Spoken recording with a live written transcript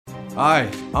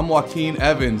Hi, I'm Joaquin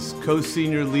Evans,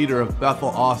 co-senior leader of Bethel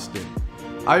Austin.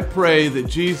 I pray that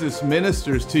Jesus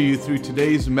ministers to you through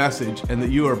today's message and that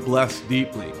you are blessed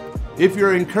deeply. If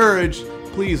you're encouraged,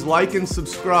 please like and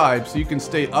subscribe so you can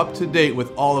stay up to date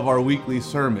with all of our weekly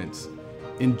sermons.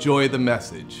 Enjoy the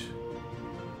message.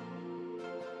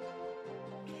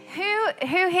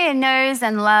 Who here knows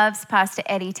and loves Pastor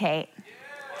Eddie Tate?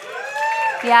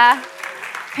 Yeah?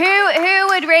 Who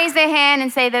would raise their hand and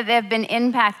say that they've been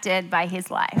impacted by his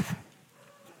life?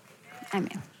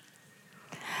 Amen.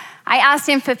 I asked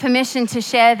him for permission to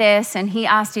share this, and he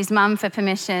asked his mum for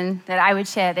permission that I would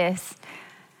share this.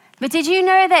 But did you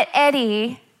know that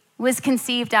Eddie was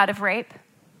conceived out of rape?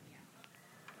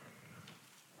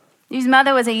 His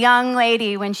mother was a young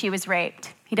lady when she was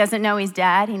raped. He doesn't know his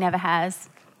dad. He never has.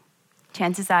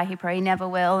 Chances are he probably never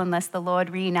will unless the Lord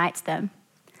reunites them.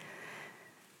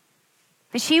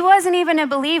 But she wasn't even a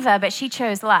believer, but she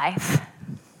chose life.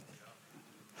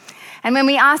 And when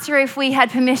we asked her if we had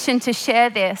permission to share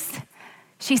this,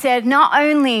 she said, not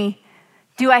only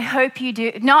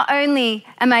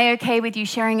am I okay with you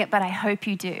sharing it, but I hope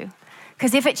you do.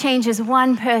 Because if it changes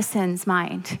one person's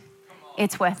mind,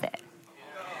 it's worth it.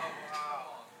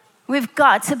 We've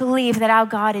got to believe that our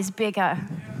God is bigger.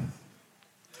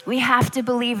 We have to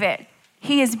believe it.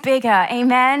 He is bigger,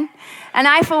 amen? And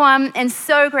I, for one, am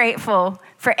so grateful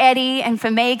for Eddie and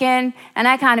for Megan, and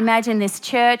I can't imagine this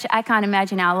church, I can't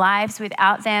imagine our lives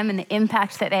without them and the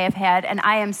impact that they have had, and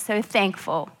I am so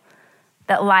thankful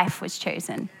that life was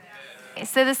chosen.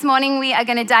 So this morning we are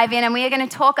going to dive in and we are going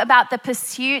to talk about the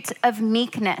pursuit of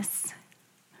meekness.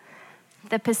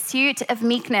 The pursuit of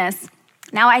meekness.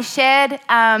 Now, I shared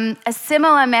a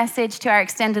similar message to our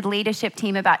extended leadership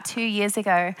team about 2 years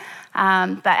ago,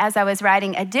 but as I was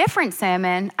writing a different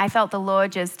sermon, I felt the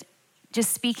Lord just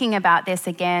speaking about this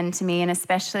again to me, and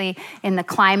especially in the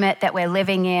climate that we're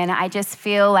living in, I just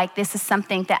feel like this is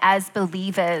something that as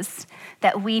believers,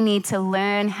 that we need to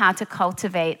learn how to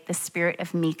cultivate the spirit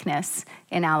of meekness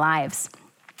in our lives.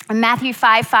 And Matthew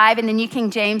 5:5 in the New King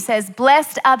James says,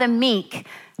 "Blessed are the meek,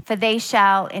 for they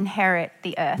shall inherit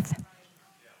the earth."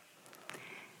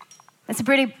 That's a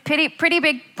pretty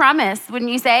big promise,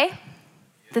 wouldn't you say?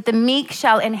 That the meek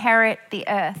shall inherit the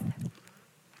earth.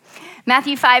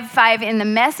 Matthew 5:5 in the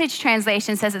Message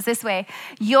translation says it this way: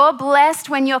 "You're blessed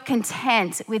when you're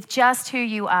content with just who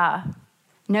you are.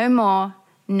 No more,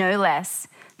 no less.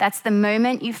 That's the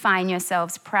moment you find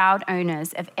yourselves proud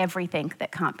owners of everything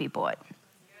that can't be bought."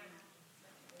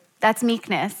 That's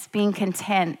meekness, being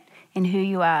content in who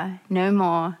you are. No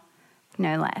more,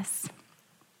 no less.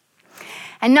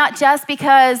 And not just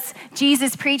because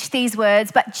Jesus preached these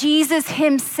words, but Jesus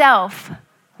himself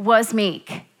was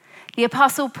meek. The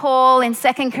Apostle Paul in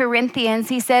 2 Corinthians,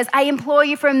 he says, "I implore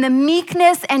you from the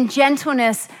meekness and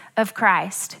gentleness of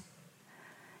Christ."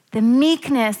 The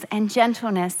meekness and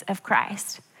gentleness of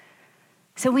Christ.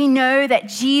 So we know that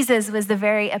Jesus was the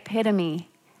very epitome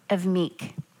of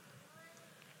meek.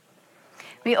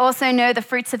 We also know the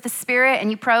fruits of the Spirit,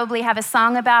 and you probably have a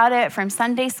song about it from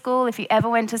Sunday school if you ever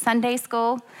went to Sunday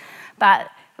school. But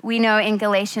we know in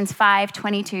Galatians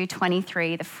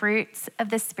 5:22-23, the fruits of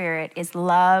the Spirit is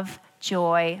love,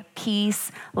 joy,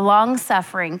 peace,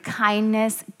 long-suffering,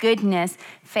 kindness, goodness,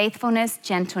 faithfulness,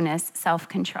 gentleness,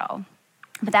 self-control.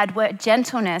 But that word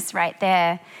gentleness right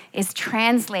there is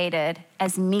translated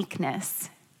as meekness.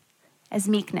 As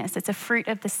meekness. It's a fruit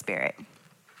of the Spirit.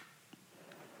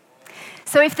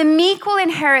 So if the meek will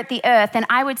inherit the earth, then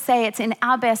I would say it's in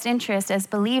our best interest as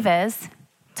believers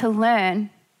to learn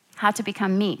how to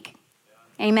become meek.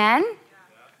 Amen?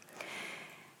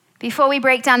 Before we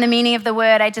break down the meaning of the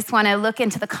word, I just want to look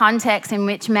into the context in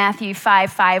which Matthew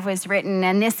 5:5 was written.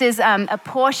 And this is a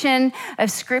portion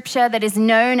of scripture that is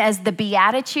known as the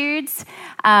Beatitudes,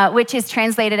 which is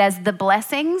translated as the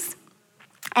blessings.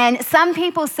 And some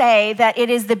people say that it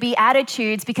is the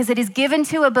Beatitudes because it is given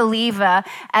to a believer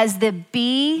as the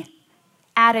Beatitudes,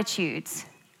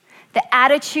 the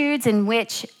attitudes in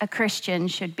which a Christian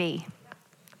should be.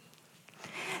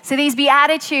 So these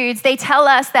Beatitudes, they tell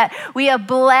us that we are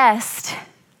blessed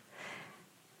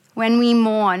when we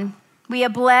mourn. We are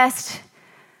blessed.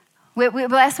 We're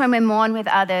blessed when we mourn with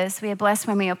others. We are blessed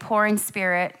when we are poor in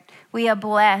spirit. We are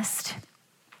blessed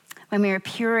when we are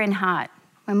pure in heart,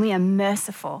 when we are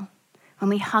merciful, when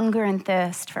we hunger and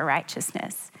thirst for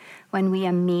righteousness, when we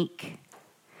are meek.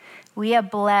 We are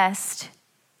blessed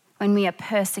when we are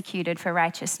persecuted for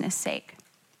righteousness' sake.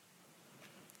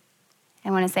 I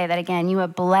want to say that again. You are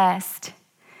blessed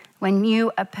when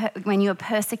you are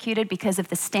persecuted because of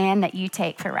the stand that you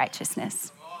take for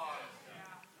righteousness.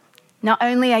 Not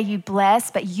only are you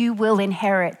blessed, but you will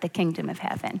inherit the kingdom of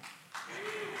heaven.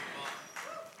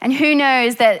 And who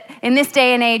knows that in this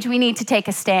day and age, we need to take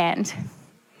a stand.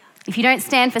 If you don't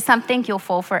stand for something, you'll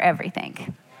fall for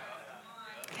everything.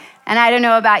 And I don't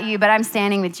know about you, but I'm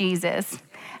standing with Jesus.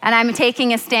 And I'm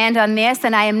taking a stand on this,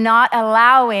 and I am not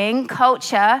allowing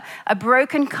culture, a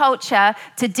broken culture,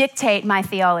 to dictate my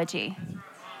theology.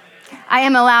 I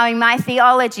am allowing my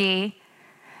theology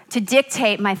to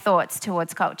dictate my thoughts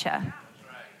towards culture.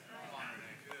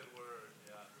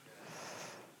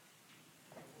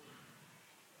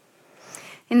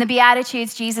 In the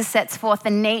Beatitudes, Jesus sets forth the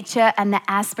nature and the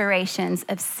aspirations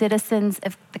of citizens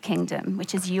of the kingdom,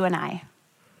 which is you and I.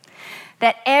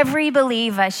 That every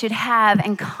believer should have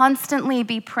and constantly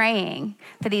be praying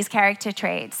for these character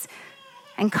traits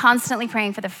and constantly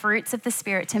praying for the fruits of the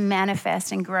Spirit to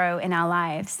manifest and grow in our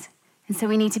lives. And so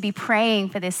we need to be praying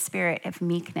for this spirit of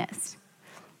meekness.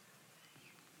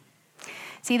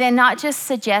 See, they're not just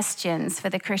suggestions for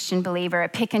the Christian believer, a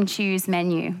pick and choose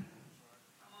menu.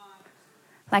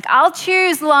 Like, I'll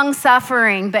choose long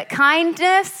suffering, but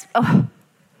kindness,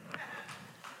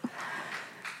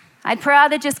 I'd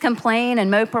rather just complain and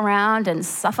mope around and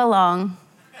suffer long.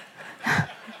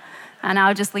 And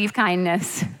I'll just leave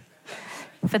kindness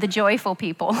for the joyful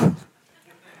people.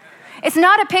 It's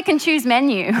not a pick and choose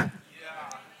menu.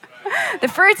 The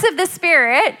fruits of the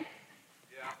Spirit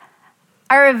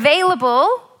are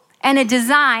available and are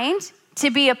designed to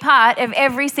be a part of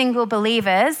every single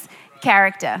believer's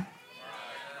character.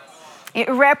 It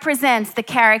represents the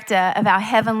character of our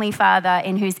Heavenly Father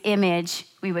in whose image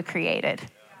we were created.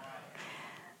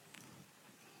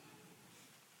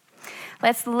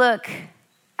 Let's look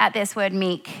at this word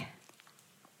meek.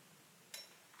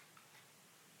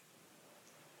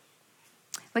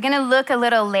 We're going to look a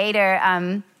little later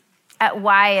at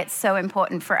why it's so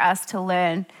important for us to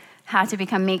learn how to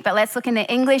become meek. But let's look in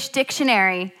the English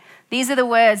dictionary. These are the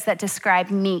words that describe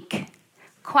meek: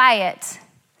 quiet,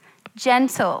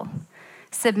 gentle,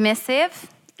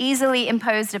 submissive, easily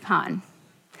imposed upon.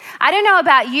 I don't know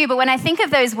about you, but when I think of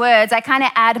those words, I kind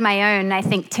of add my own. I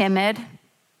think timid,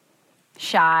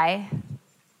 shy,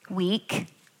 weak.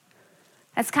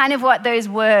 That's kind of what those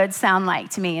words sound like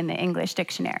to me in the English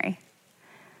dictionary.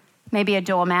 Maybe a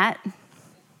doormat,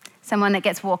 someone that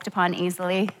gets walked upon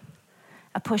easily,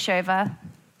 a pushover.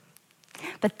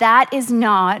 But that is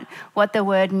not what the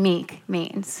word meek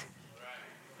means.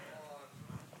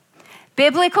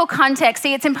 Biblical context.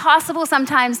 See, it's impossible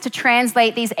sometimes to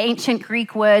translate these ancient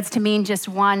Greek words to mean just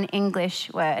one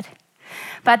English word.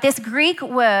 But this Greek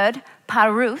word,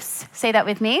 parous, say that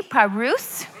with me,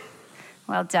 parous,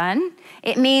 well done.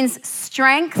 It means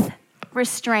strength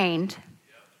restrained.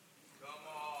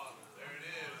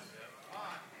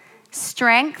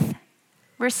 Strength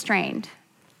restrained.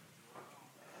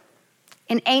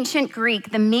 In ancient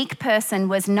Greek, the meek person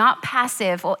was not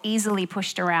passive or easily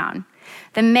pushed around.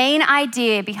 The main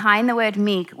idea behind the word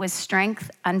meek was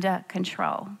strength under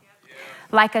control.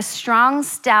 Like a strong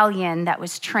stallion that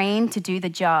was trained to do the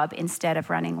job instead of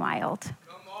running wild.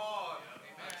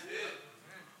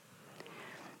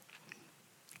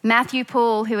 Matthew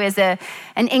Poole, who is an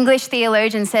English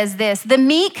theologian, says this: the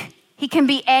meek, he can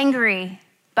be angry,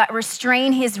 but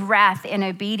restrain his wrath in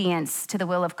obedience to the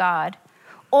will of God,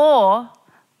 or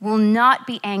will not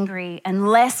be angry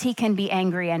unless he can be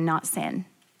angry and not sin.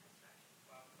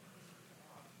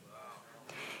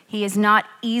 He is not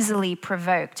easily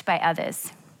provoked by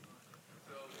others.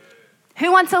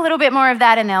 Who wants a little bit more of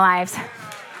that in their lives?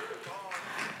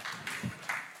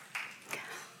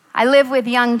 I live with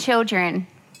young children.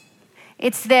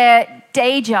 It's their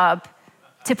day job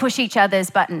to push each other's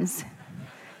buttons,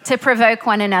 to provoke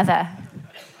one another.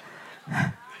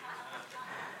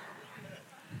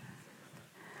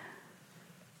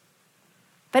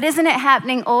 But isn't it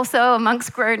happening also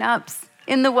amongst grown-ups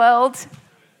in the world?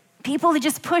 People are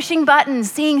just pushing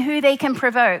buttons, seeing who they can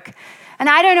provoke. And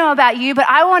I don't know about you, but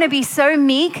I want to be so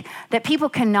meek that people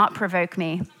cannot provoke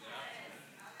me.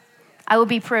 I will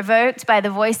be provoked by the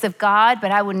voice of God,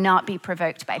 but I will not be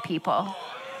provoked by people.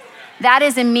 That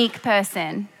is a meek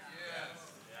person.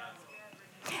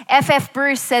 F.F.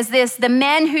 Bruce says this: the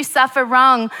men who suffer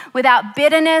wrong without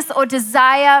bitterness or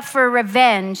desire for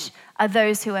revenge are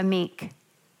those who are meek.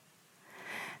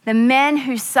 The men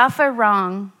who suffer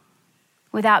wrong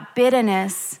without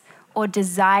bitterness or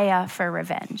desire for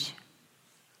revenge.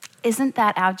 Isn't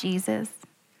that our Jesus?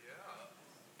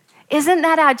 Isn't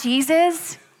that our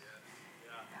Jesus?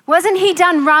 Wasn't he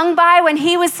done wrong by when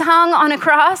he was hung on a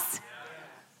cross?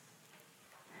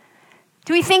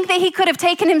 Do we think that he could have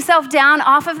taken himself down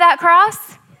off of that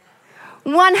cross?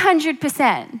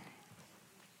 100%.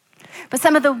 But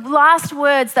some of the last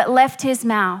words that left his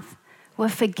mouth were,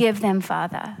 "Forgive them,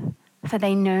 Father, for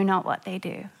they know not what they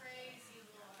do.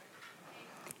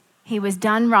 He was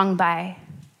done wrong by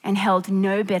and held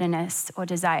no bitterness or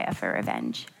desire for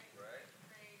revenge.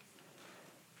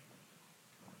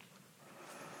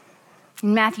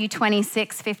 In Matthew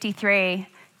 26:53,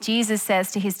 Jesus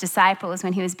says to his disciples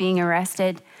when he was being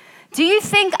arrested, "Do you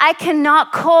think I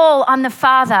cannot call on the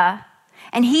Father,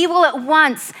 and he will at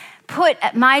once put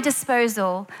at my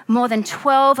disposal more than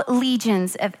 12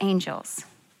 legions of angels?"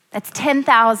 That's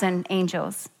 10,000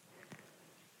 angels.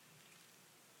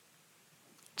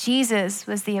 Jesus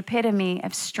was the epitome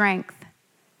of strength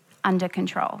under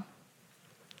control.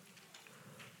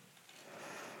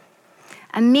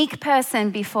 A meek person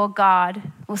before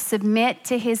God will submit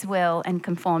to his will and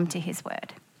conform to his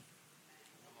word.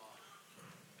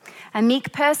 A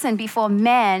meek person before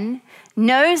men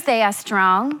knows they are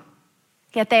strong,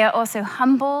 yet they are also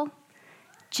humble,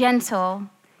 gentle,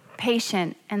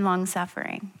 patient, and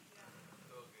long-suffering.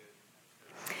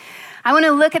 I want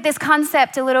to look at this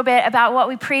concept a little bit about what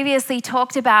we previously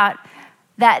talked about,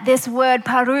 that this word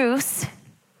parus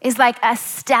is like a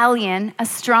stallion, a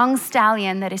strong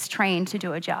stallion that is trained to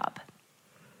do a job.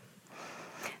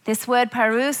 This word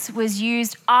parus was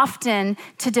used often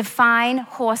to define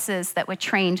horses that were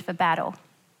trained for battle.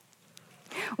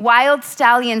 Wild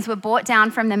stallions were brought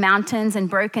down from the mountains and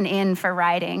broken in for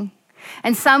riding.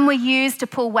 And some were used to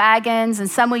pull wagons and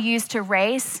some were used to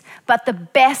race, but the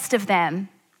best of them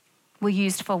were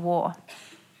used for war.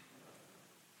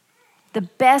 The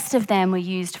best of them were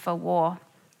used for war.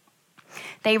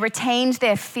 They retained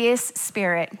their fierce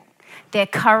spirit, their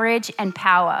courage and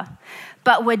power,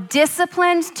 but were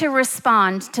disciplined to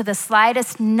respond to the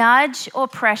slightest nudge or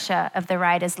pressure of the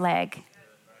rider's leg.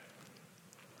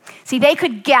 See, they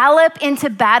could gallop into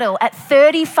battle at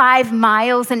 35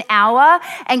 miles an hour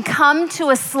and come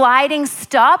to a sliding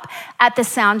stop at the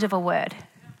sound of a word.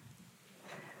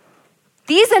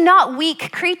 These are not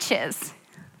weak creatures.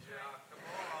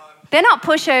 They're not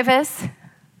pushovers.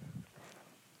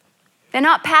 They're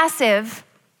not passive.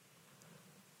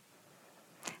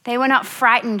 They were not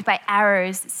frightened by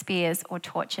arrows, spears, or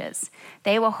torches.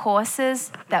 They were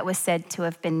horses that were said to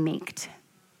have been meeked.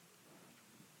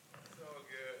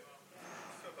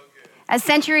 As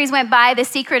centuries went by, the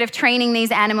secret of training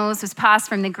these animals was passed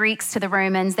from the Greeks to the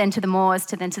Romans, then to the Moors,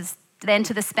 then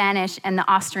to the Spanish and the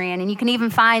Austrian. And you can even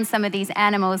find some of these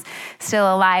animals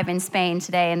still alive in Spain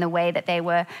today in the way that they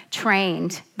were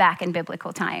trained back in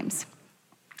biblical times.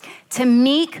 To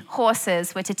meek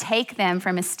horses were to take them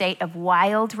from a state of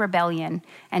wild rebellion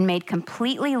and made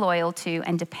completely loyal to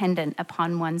and dependent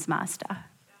upon one's master.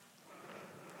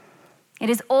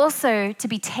 It is also to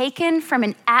be taken from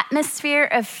an atmosphere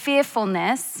of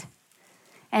fearfulness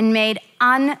and made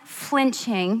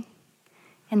unflinching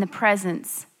in the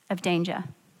presence of danger.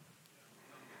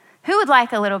 Who would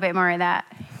like a little bit more of that?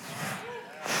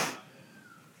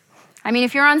 I mean,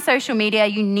 if you're on social media,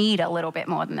 you need a little bit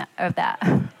more of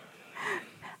that.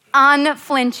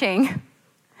 Unflinching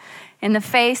in the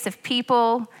face of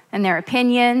people and their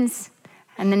opinions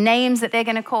and the names that they're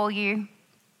going to call you.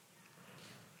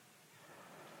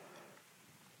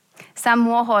 Some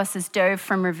war horses dove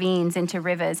from ravines into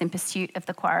rivers in pursuit of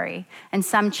the quarry, and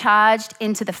some charged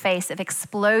into the face of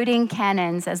exploding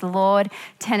cannons, as Lord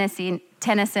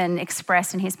Tennyson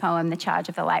expressed in his poem, The Charge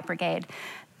of the Light Brigade.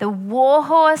 The war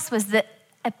horse was the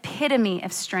epitome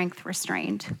of strength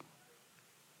restrained,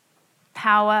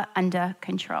 power under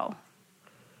control.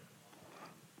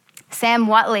 Sam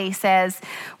Watley says,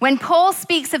 when Paul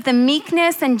speaks of the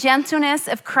meekness and gentleness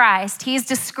of Christ, he is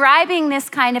describing this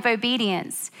kind of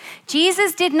obedience.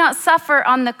 Jesus did not suffer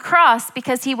on the cross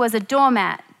because he was a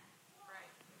doormat.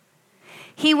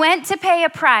 He went to pay a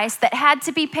price that had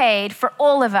to be paid for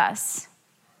all of us.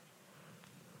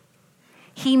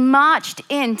 He marched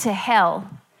into hell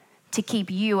to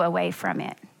keep you away from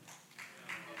it.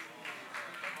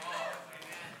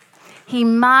 He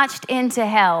marched into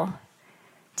hell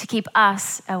to keep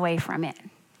us away from it.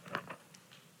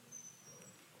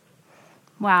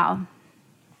 Wow.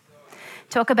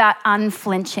 Talk about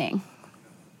unflinching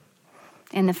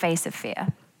in the face of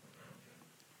fear.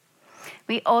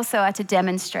 We also are to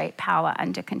demonstrate power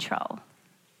under control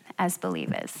as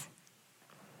believers.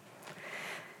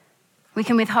 We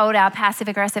can withhold our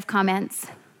passive-aggressive comments.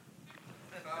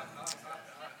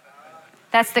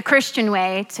 That's the Christian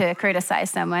way to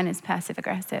criticize someone, is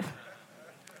passive-aggressive.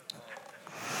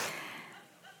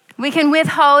 We can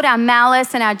withhold our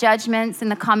malice and our judgments in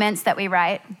the comments that we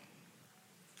write.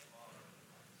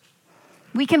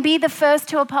 We can be the first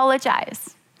to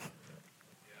apologize.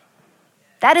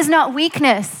 That is not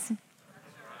weakness.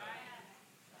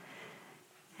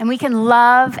 And we can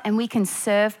love and we can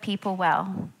serve people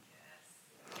well.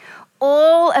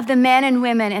 All of the men and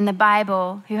women in the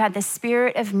Bible who had the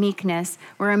spirit of meekness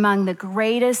were among the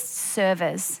greatest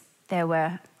servers there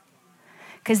were.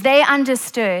 Because they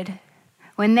understood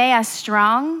when they are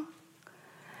strong,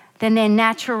 then their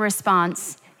natural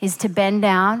response is to bend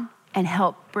down and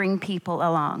help bring people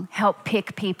along, help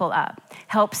pick people up,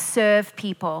 help serve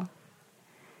people.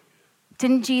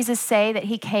 Didn't Jesus say that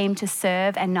he came to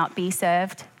serve and not be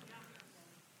served?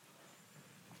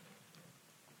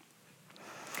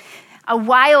 A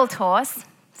wild horse,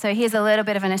 so here's a little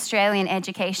bit of an Australian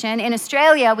education. In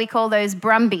Australia, we call those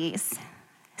brumbies.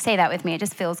 Say that with me, it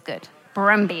just feels good.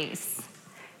 Brumbies,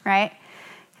 right?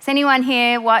 Has anyone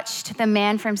here watched The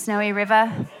Man from Snowy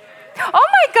River? Oh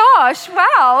my gosh,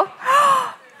 wow.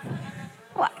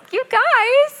 You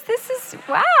guys,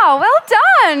 wow, well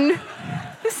done.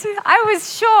 I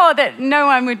was sure that no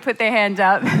one would put their hand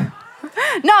up.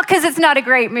 Not because it's not a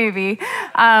great movie,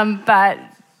 but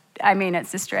I mean,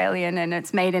 it's Australian and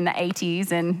it's made in the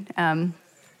 80s. And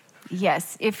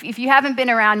yes, if you haven't been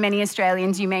around many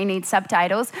Australians, you may need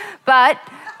subtitles. But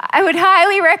I would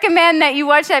highly recommend that you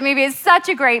watch that movie. It's such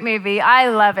a great movie. I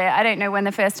love it. I don't know when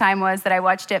the first time was that I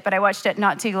watched it, but I watched it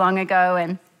not too long ago.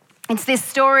 And it's this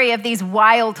story of these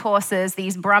wild horses,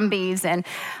 these brumbies, and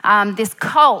this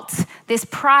cult, this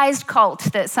prized cult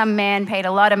that some man paid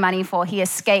a lot of money for. He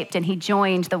escaped and he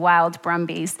joined the wild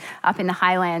brumbies up in the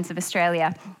highlands of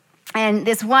Australia. And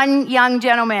this one young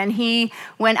gentleman, he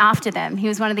went after them. He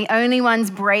was one of the only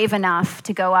ones brave enough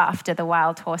to go after the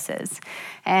wild horses.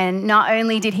 And not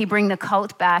only did he bring the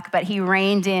cult back, but he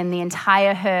reined in the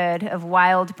entire herd of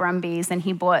wild brumbies, and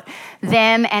he brought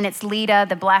them and its leader,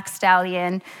 the black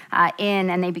stallion, in,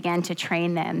 and they began to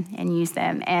train them and use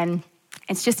them. And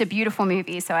it's just a beautiful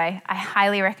movie, so I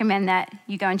highly recommend that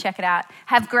you go and check it out.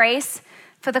 Have grace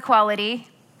for the quality.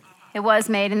 It was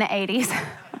made in the 80s.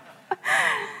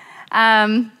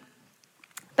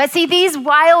 But see, these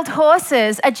wild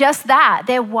horses are just that.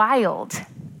 They're wild.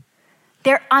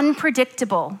 They're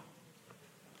unpredictable.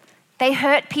 They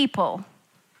hurt people.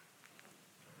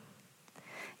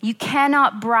 You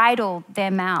cannot bridle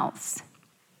their mouths.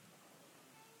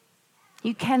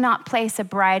 You cannot place a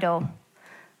bridle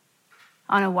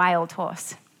on a wild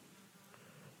horse.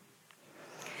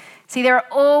 See, they're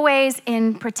always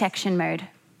in protection mode.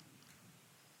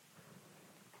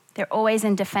 They're always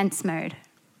in defense mode.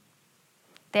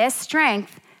 Their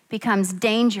strength becomes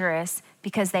dangerous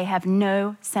because they have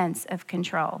no sense of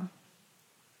control.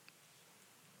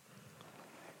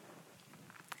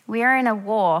 We are in a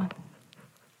war,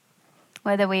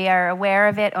 whether we are aware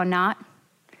of it or not,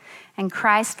 and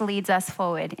Christ leads us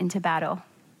forward into battle.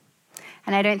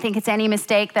 And I don't think it's any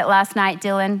mistake that last night,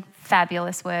 Dylan,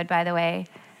 fabulous word, by the way.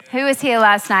 Who was here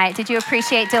last night? Did you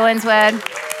appreciate Dylan's word?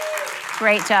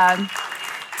 Great job.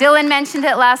 Dylan mentioned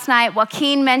it last night.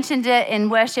 Joaquin mentioned it in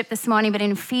worship this morning, but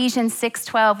in Ephesians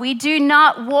 6:12, we do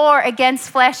not war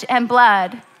against flesh and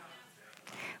blood.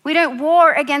 We don't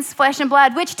war against flesh and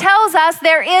blood, which tells us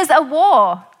there is a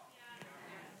war.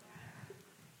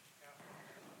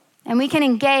 And we can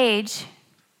engage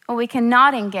or we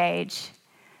cannot engage,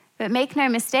 but make no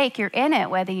mistake, you're in it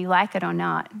whether you like it or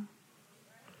not.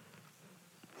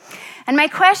 And my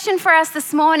question for us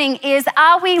this morning is,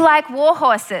 are we like war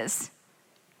horses?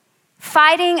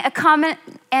 Fighting a common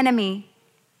enemy,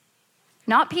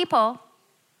 not people,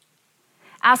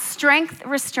 our strength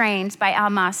restrained by our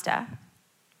master,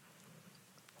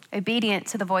 obedient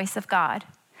to the voice of God,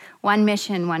 one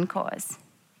mission, one cause?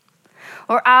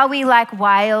 Or are we like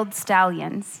wild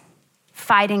stallions,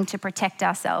 fighting to protect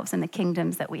ourselves and the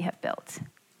kingdoms that we have built?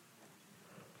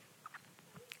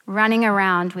 Running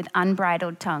around with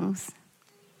unbridled tongues,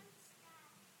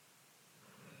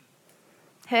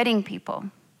 hurting people,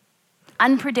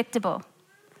 unpredictable,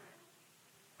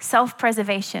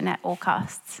 self-preservation at all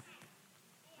costs.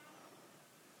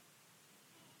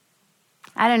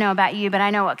 I don't know about you, but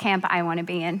I know what camp I want to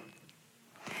be in.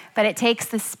 But it takes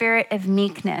the spirit of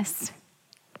meekness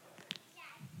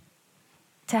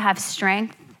to have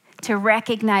strength, to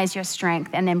recognize your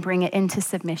strength, and then bring it into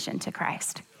submission to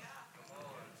Christ.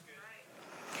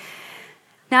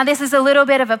 Now, this is a little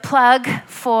bit of a plug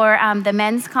for the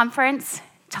men's conference,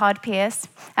 Todd Pierce.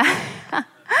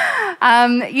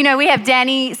 We have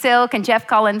Danny Silk and Jeff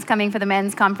Collins coming for the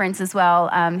men's conference as well,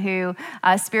 who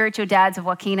are spiritual dads of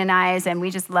Joaquin and I, and we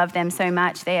just love them so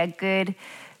much. They are good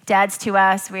dads to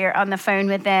us. We're on the phone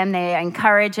with them. They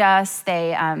encourage us.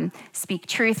 They speak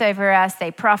truth over us. They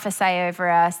prophesy over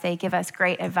us. They give us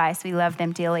great advice. We love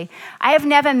them dearly. I have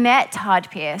never met Todd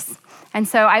Pierce, and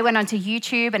so I went onto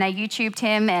YouTube and I YouTubed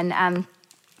him, and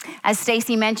as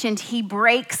Stacy mentioned, he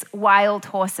breaks wild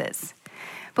horses.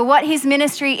 But what his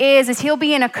ministry is he'll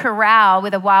be in a corral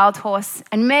with a wild horse.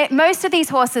 And most of these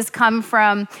horses come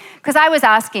from, because I was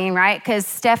asking, right? Because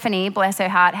Stephanie, bless her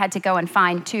heart, had to go and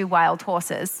find 2 wild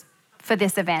horses for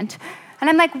this event. And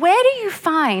I'm like, where do you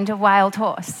find a wild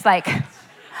horse? Like,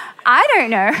 I don't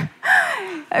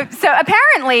know. So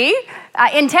apparently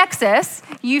in Texas,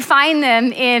 you find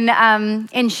them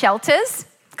in shelters,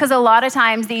 because a lot of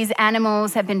times these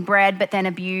animals have been bred but then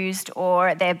abused,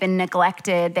 or they've been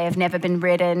neglected, they've never been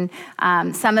ridden.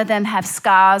 Some of them have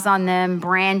scars on them,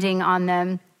 branding on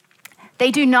them.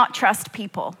 They do not trust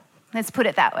people. Let's put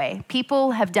it that way.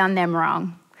 People have done them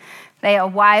wrong. They are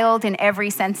wild in every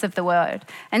sense of the word.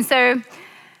 And so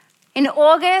in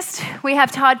August, we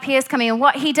have Todd Pierce coming, and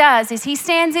what he does is he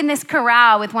stands in this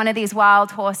corral with one of these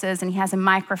wild horses, and he has a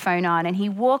microphone on, and he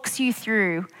walks you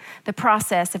through the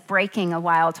process of breaking a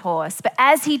wild horse. But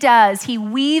as he does, he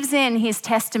weaves in his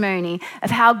testimony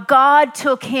of how God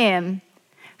took him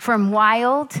from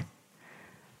wild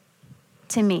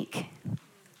to meek.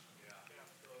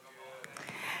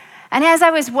 And as I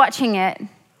was watching it,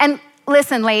 and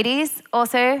listen, ladies,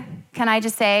 also, can I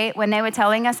just say, when they were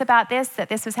telling us about this, that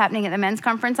this was happening at the men's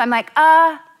conference, I'm like,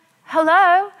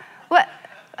 hello? What?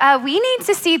 We need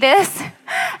to see this.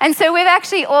 And so we've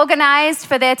actually organized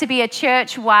for there to be a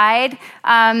church-wide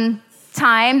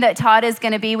time that Todd is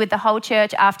going to be with the whole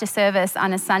church after service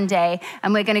on a Sunday.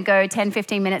 And we're going to go 10,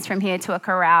 15 minutes from here to a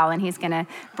corral, and he's going to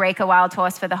break a wild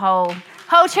horse for the whole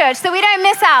church. So we don't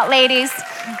miss out, ladies.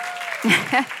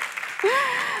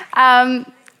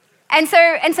 And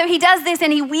so he does this,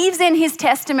 and he weaves in his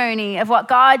testimony of what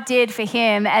God did for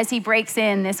him as he breaks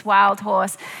in this wild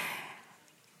horse.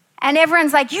 And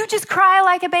everyone's like, you just cry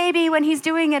like a baby when he's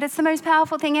doing it. It's the most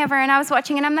powerful thing ever. And I was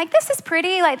watching, and I'm like, this is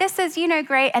pretty. Like, this is,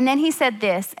 great. And then he said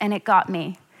this, and it got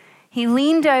me. He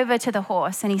leaned over to the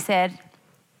horse, and he said,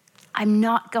 I'm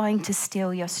not going to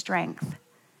steal your strength.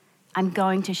 I'm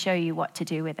going to show you what to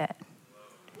do with it.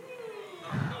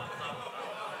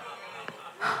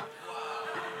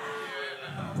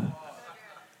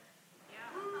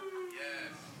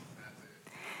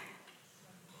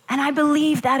 And I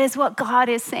believe that is what God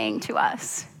is saying to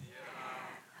us.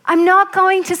 I'm not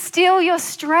going to steal your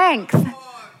strength.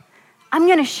 I'm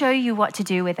going to show you what to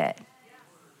do with it.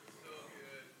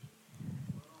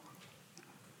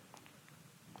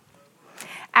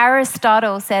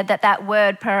 Aristotle said that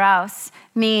word paraus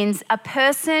means a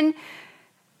person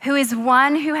who is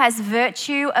one who has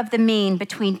virtue of the mean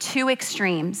between 2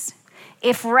 extremes.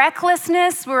 If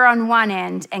recklessness were on one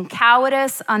end and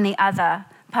cowardice on the other,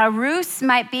 parous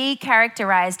might be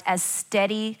characterized as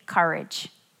steady courage.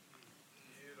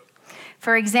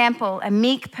 For example, a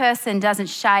meek person doesn't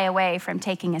shy away from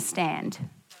taking a stand.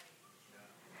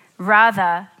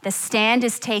 Rather, the stand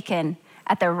is taken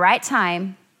at the right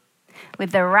time,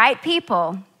 with the right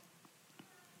people.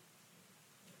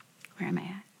 Where am I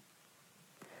at?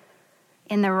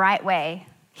 In the right way,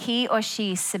 he or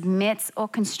she submits or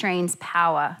constrains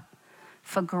power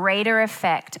for greater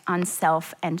effect on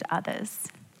self and others.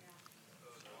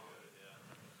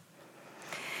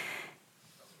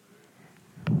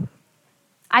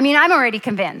 I mean, I'm already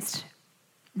convinced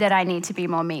that I need to be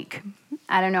more meek.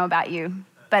 I don't know about you,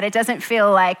 but it doesn't feel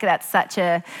like that's such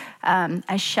a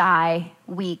shy,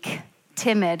 weak,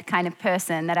 timid kind of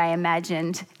person that I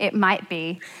imagined it might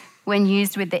be when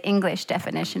used with the English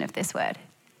definition of this word.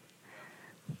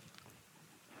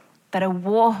 But a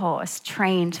war horse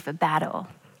trained for battle,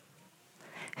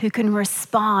 who can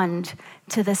respond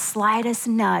to the slightest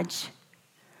nudge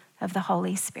of the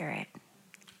Holy Spirit.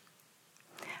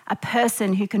 A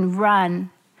person who can run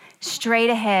straight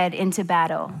ahead into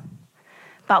battle,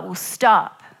 but will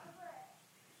stop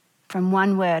from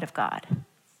one word of God.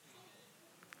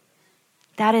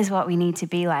 That is what we need to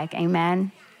be like,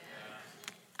 amen?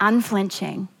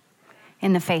 Unflinching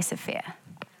in the face of fear.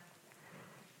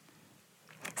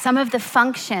 Some of the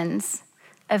functions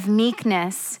of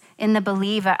meekness in the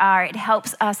believer are it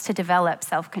helps us to develop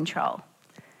self-control,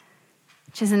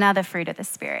 which is another fruit of the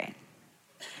Spirit.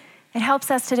 It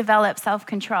helps us to develop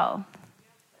self-control.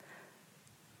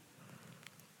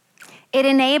 It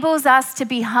enables us to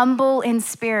be humble in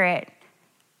spirit.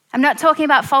 I'm not talking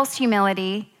about false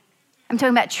humility. I'm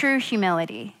talking about true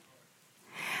humility.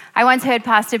 I once heard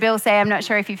Pastor Bill say, I'm not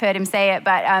sure if you've heard him say it,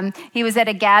 but he was at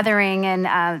a gathering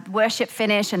and worship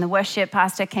finished and the worship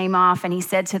pastor came off and he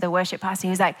said to the worship pastor, he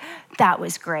was like, that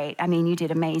was great. I mean, you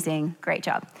did amazing. Great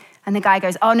job. And the guy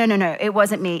goes, oh, no, it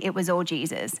wasn't me. It was all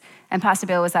Jesus. And Pastor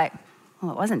Bill was like,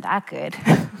 well, it wasn't that good.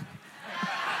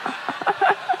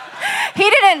 He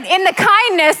didn't, in the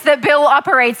kindness that Bill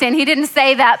operates in, he didn't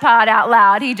say that part out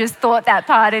loud. He just thought that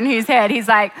part in his head. He's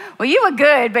like, well, you were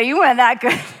good, but you weren't that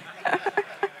good.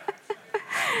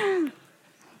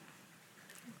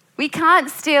 We can't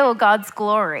steal God's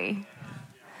glory.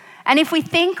 And if we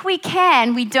think we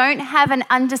can, we don't have an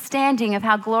understanding of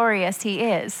how glorious he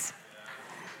is.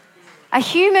 A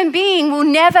human being will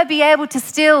never be able to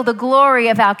steal the glory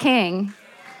of our King.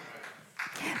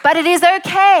 But it is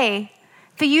okay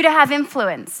for you to have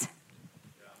influence.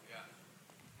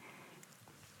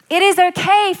 It is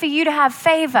okay for you to have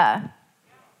favor.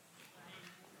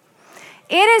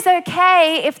 It is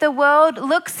okay if the world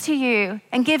looks to you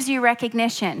and gives you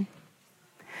recognition,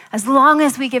 as long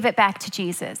as we give it back to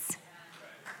Jesus.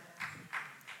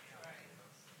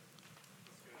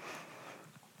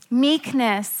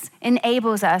 Meekness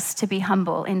enables us to be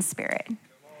humble in spirit,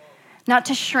 not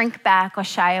to shrink back or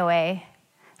shy away,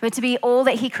 but to be all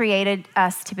that he created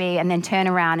us to be and then turn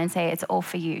around and say, it's all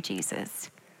for you,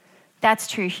 Jesus. That's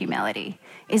true humility,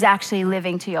 is actually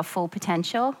living to your full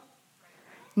potential,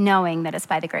 knowing that it's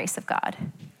by the grace of God.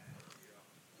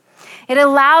 It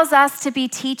allows us to be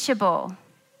teachable.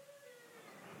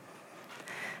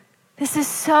 This is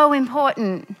so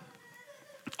important.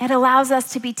 It allows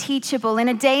us to be teachable in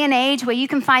a day and age where you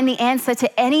can find the answer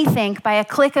to anything by a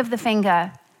click of the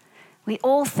finger. We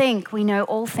all think we know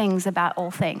all things about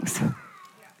all things.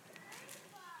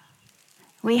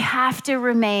 We have to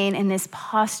remain in this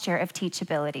posture of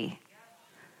teachability.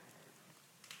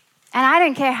 And I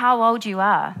don't care how old you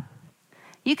are.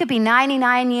 You could be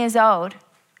 99 years old,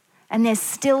 and there's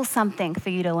still something for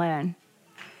you to learn.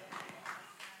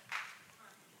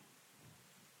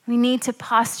 We need to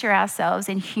posture ourselves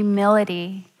in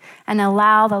humility and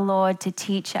allow the Lord to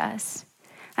teach us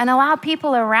and allow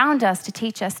people around us to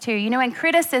teach us too. You know, when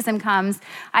criticism comes,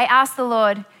 I ask the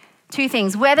Lord two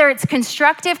things, whether it's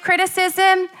constructive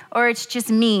criticism or it's just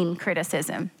mean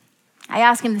criticism. I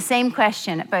ask him the same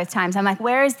question at both times. I'm like,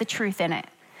 where is the truth in it?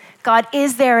 God,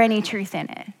 is there any truth in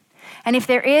it? And if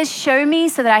there is, show me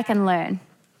so that I can learn.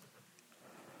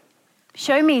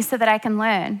 Show me so that I can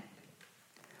learn.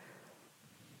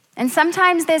 And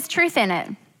sometimes there's truth in it.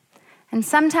 And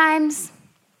sometimes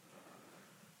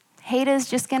haters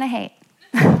just gonna hate.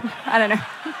 I don't know.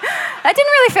 That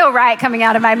didn't really feel right coming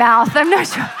out of my mouth. I'm not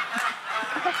sure.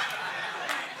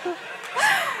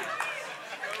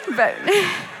 But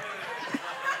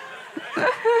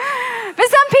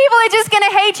some people are just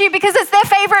gonna hate you because it's their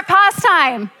favorite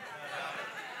pastime.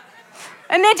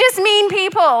 And they're just mean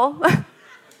people. But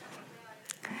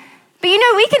you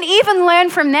know, we can even learn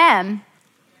from them.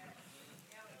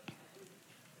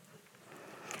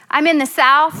 I'm in the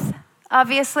South,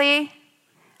 obviously.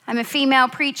 I'm a female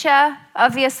preacher,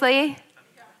 obviously.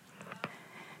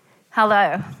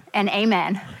 Hello and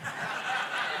amen.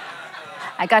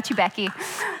 I got you, Becky.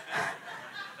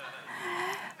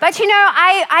 But you know,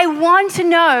 I want to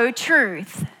know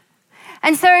truth.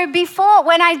 And so before,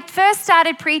 when I first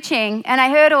started preaching and I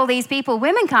heard all these people,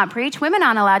 women can't preach, women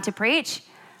aren't allowed to preach.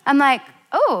 I'm like,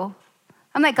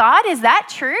 God, is that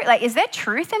true? Like, is there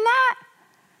truth in that?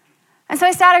 And so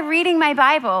I started reading my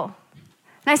Bible.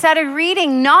 And I started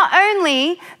reading not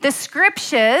only the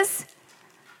scriptures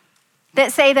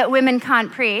that say that women can't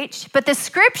preach, but the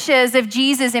scriptures of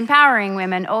Jesus empowering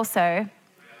women also.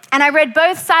 And I read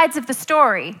both sides of the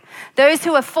story, those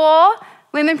who are for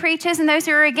women preachers and those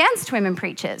who are against women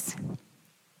preachers.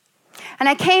 And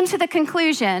I came to the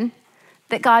conclusion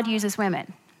that God uses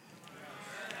women.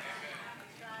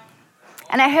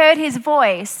 And I heard his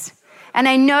voice, and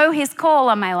I know his call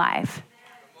on my life.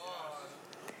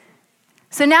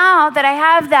 So now that I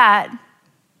have that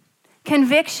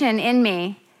conviction in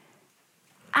me,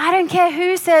 I don't care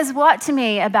who says what to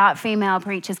me about female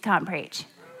preachers can't preach.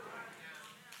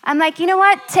 I'm like, you know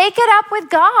what? Take it up with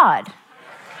God.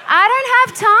 I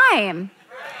don't have time.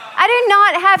 I do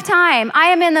not have time. I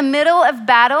am in the middle of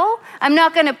battle. I'm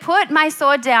not going to put my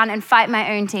sword down and fight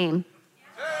my own team.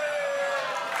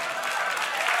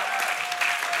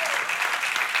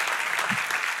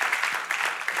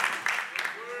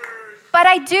 But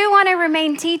I do want to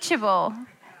remain teachable.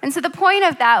 And so the point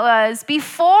of that was,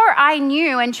 before I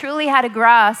knew and truly had a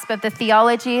grasp of the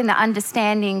theology and the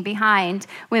understanding behind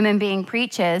women being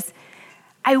preachers,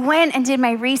 I went and did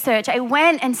my research. I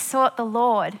went and sought the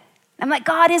Lord. I'm like,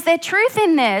 God, is there truth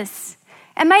in this?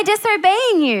 Am I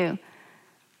disobeying you?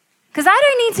 Because I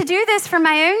don't need to do this for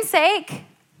my own sake.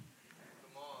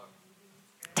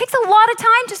 It takes a lot of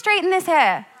time to straighten this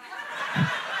hair.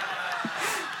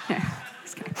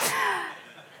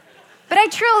 But I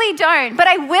truly don't. But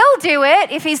I will do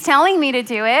it if he's telling me to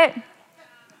do it.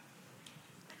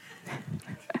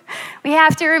 We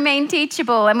have to remain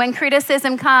teachable. And when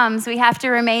criticism comes, we have to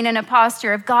remain in a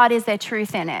posture of, God, is there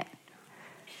truth in it?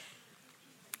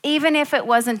 Even if it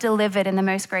wasn't delivered in the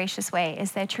most gracious way,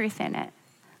 is there truth in it?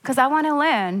 Because I want to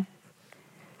learn.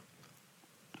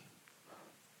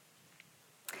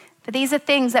 But these are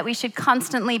things that we should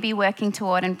constantly be working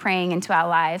toward and praying into our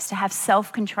lives, to have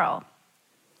self-control,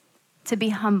 to be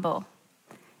humble,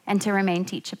 and to remain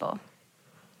teachable.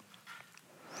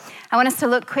 I want us to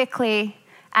look quickly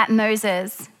at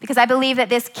Moses, because I believe that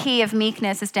this key of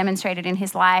meekness is demonstrated in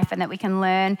his life and that we can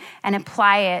learn and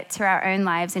apply it to our own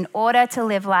lives in order to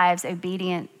live lives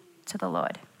obedient to the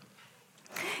Lord.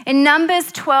 In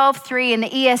Numbers 12:3 in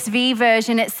the ESV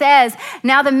version, it says,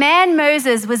 "Now the man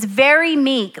Moses was very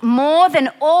meek, more than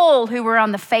all who were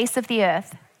on the face of the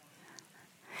earth."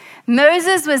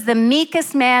 Moses was the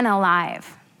meekest man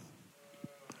alive.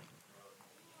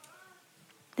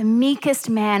 The meekest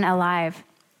man alive.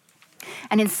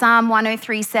 And in Psalm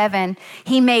 103:7,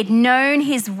 he made known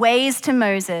his ways to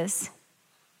Moses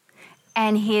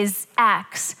and his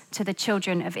acts to the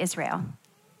children of Israel.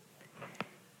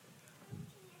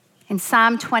 In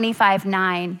Psalm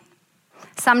 25:9,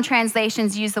 some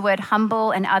translations use the word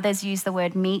humble and others use the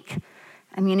word meek.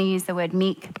 I'm going to use the word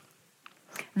meek.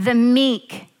 The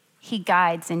meek he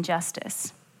guides in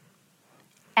justice,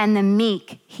 and the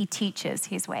meek he teaches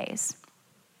his ways.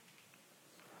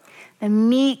 The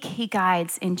meek he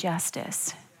guides in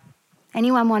justice.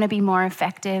 Anyone want to be more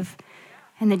effective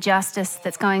in the justice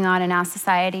that's going on in our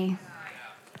society?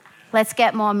 Let's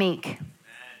get more meek.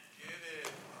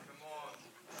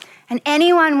 And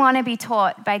anyone want to be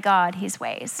taught by God his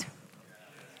ways?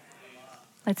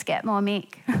 Let's get more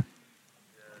meek.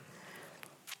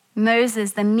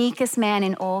 Moses, the meekest man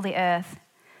in all the earth,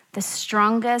 the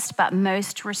strongest but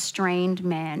most restrained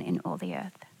man in all the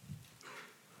earth.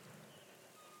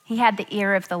 He had the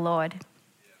ear of the Lord.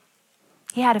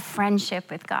 He had a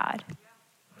friendship with God.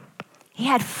 He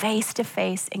had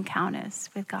face-to-face encounters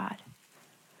with God.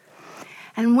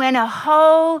 And when a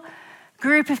whole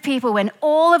group of people, when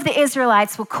all of the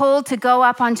Israelites were called to go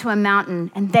up onto a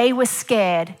mountain and they were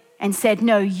scared and said,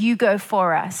 "No, you go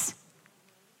for us,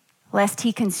 lest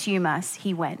he consume us,"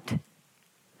 he went.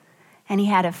 And he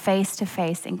had a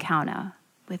face-to-face encounter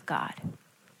with God.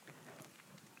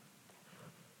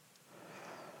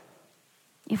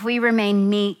 If we remain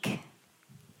meek,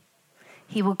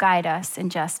 he will guide us in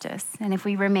justice. And if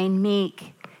we remain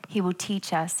meek, he will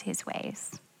teach us his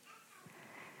ways.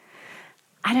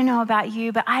 I don't know about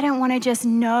you, but I don't want to just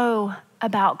know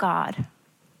about God.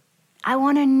 I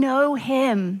want to know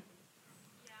him.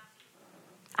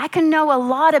 I can know a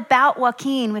lot about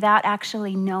Joaquin without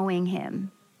actually knowing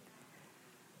him.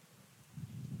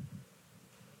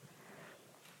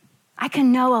 I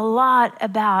can know a lot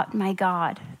about my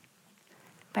God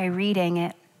by reading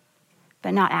it,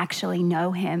 but not actually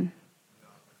know him.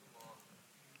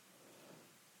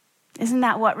 Isn't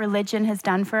that what religion has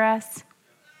done for us?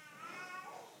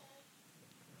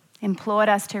 Implored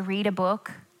us to read a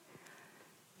book,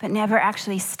 but never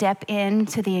actually step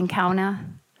into the encounter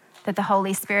that the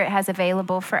Holy Spirit has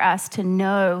available for us to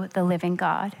know the living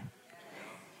God.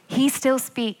 He still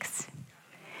speaks.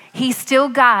 He still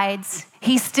guides.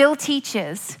 He still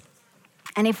teaches.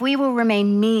 And if we will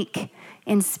remain meek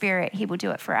in spirit, he will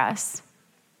do it for us.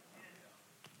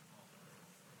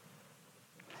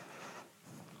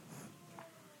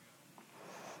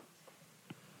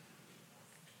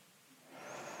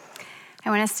 I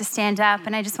want us to stand up,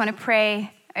 and I just want to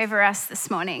pray over us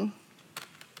this morning.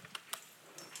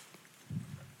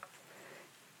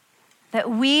 That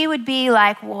we would be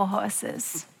like war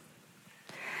horses,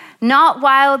 not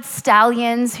wild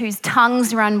stallions whose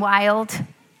tongues run wild,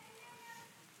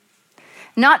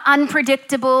 not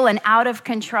unpredictable and out of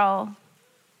control,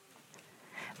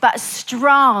 but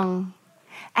strong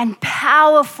and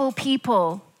powerful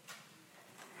people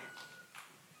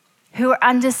who are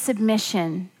under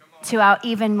submission to our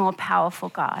even more powerful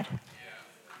God.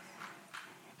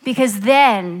 Because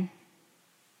then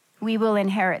we will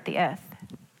inherit the earth.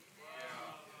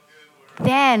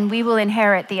 Then we will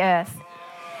inherit the earth.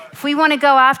 If we want to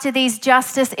go after these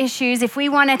justice issues, if we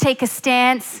want to take a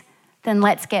stance, then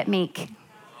let's get meek.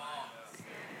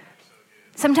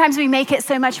 Sometimes we make it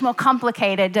so much more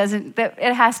complicated, doesn't it?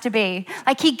 It has to be.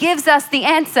 Like he gives us the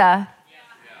answer.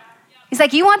 He's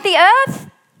like, you want the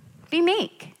earth? Be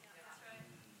meek.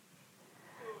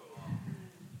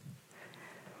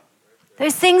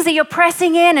 Those things that you're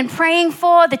pressing in and praying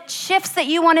for, the shifts that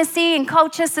you want to see in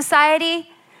culture, society,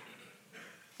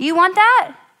 you want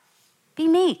that? Be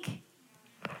meek.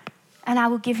 And I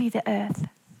will give you the earth.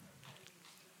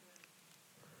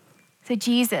 So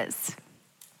Jesus,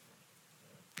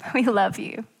 We love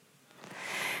you.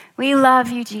 We love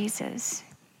you, Jesus.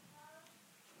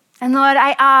 And Lord,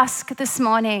 I ask this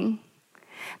morning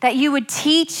that you would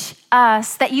teach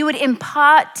us, that you would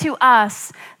impart to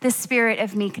us the spirit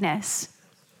of meekness.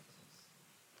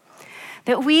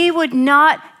 That we would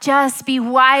not just be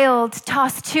wild,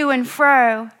 tossed to and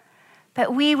fro,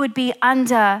 but we would be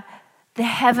under the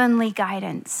heavenly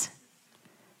guidance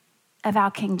of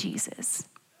our King Jesus.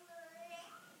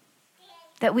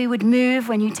 That we would move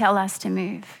when you tell us to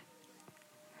move.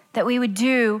 That we would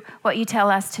do what you tell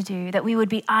us to do. That we would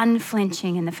be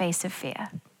unflinching in the face of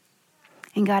fear.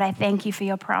 And God, I thank you for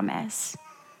your promise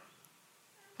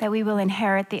that we will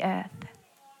inherit the earth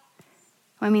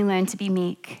when we learn to be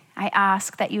meek. I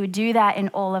ask that you would do that in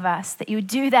all of us, that you would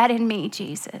do that in me,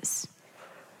 Jesus.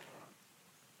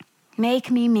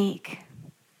 Make me meek,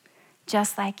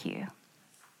 just like you.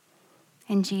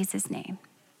 In Jesus' name,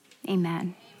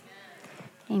 amen.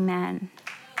 Amen.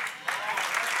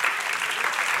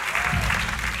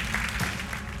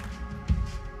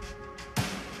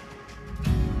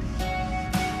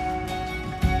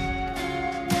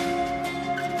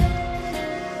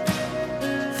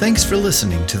 Thanks for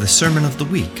listening to the Sermon of the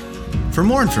Week. For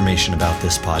more information about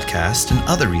this podcast and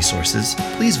other resources,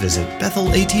 please visit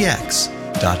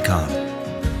bethelatx.com.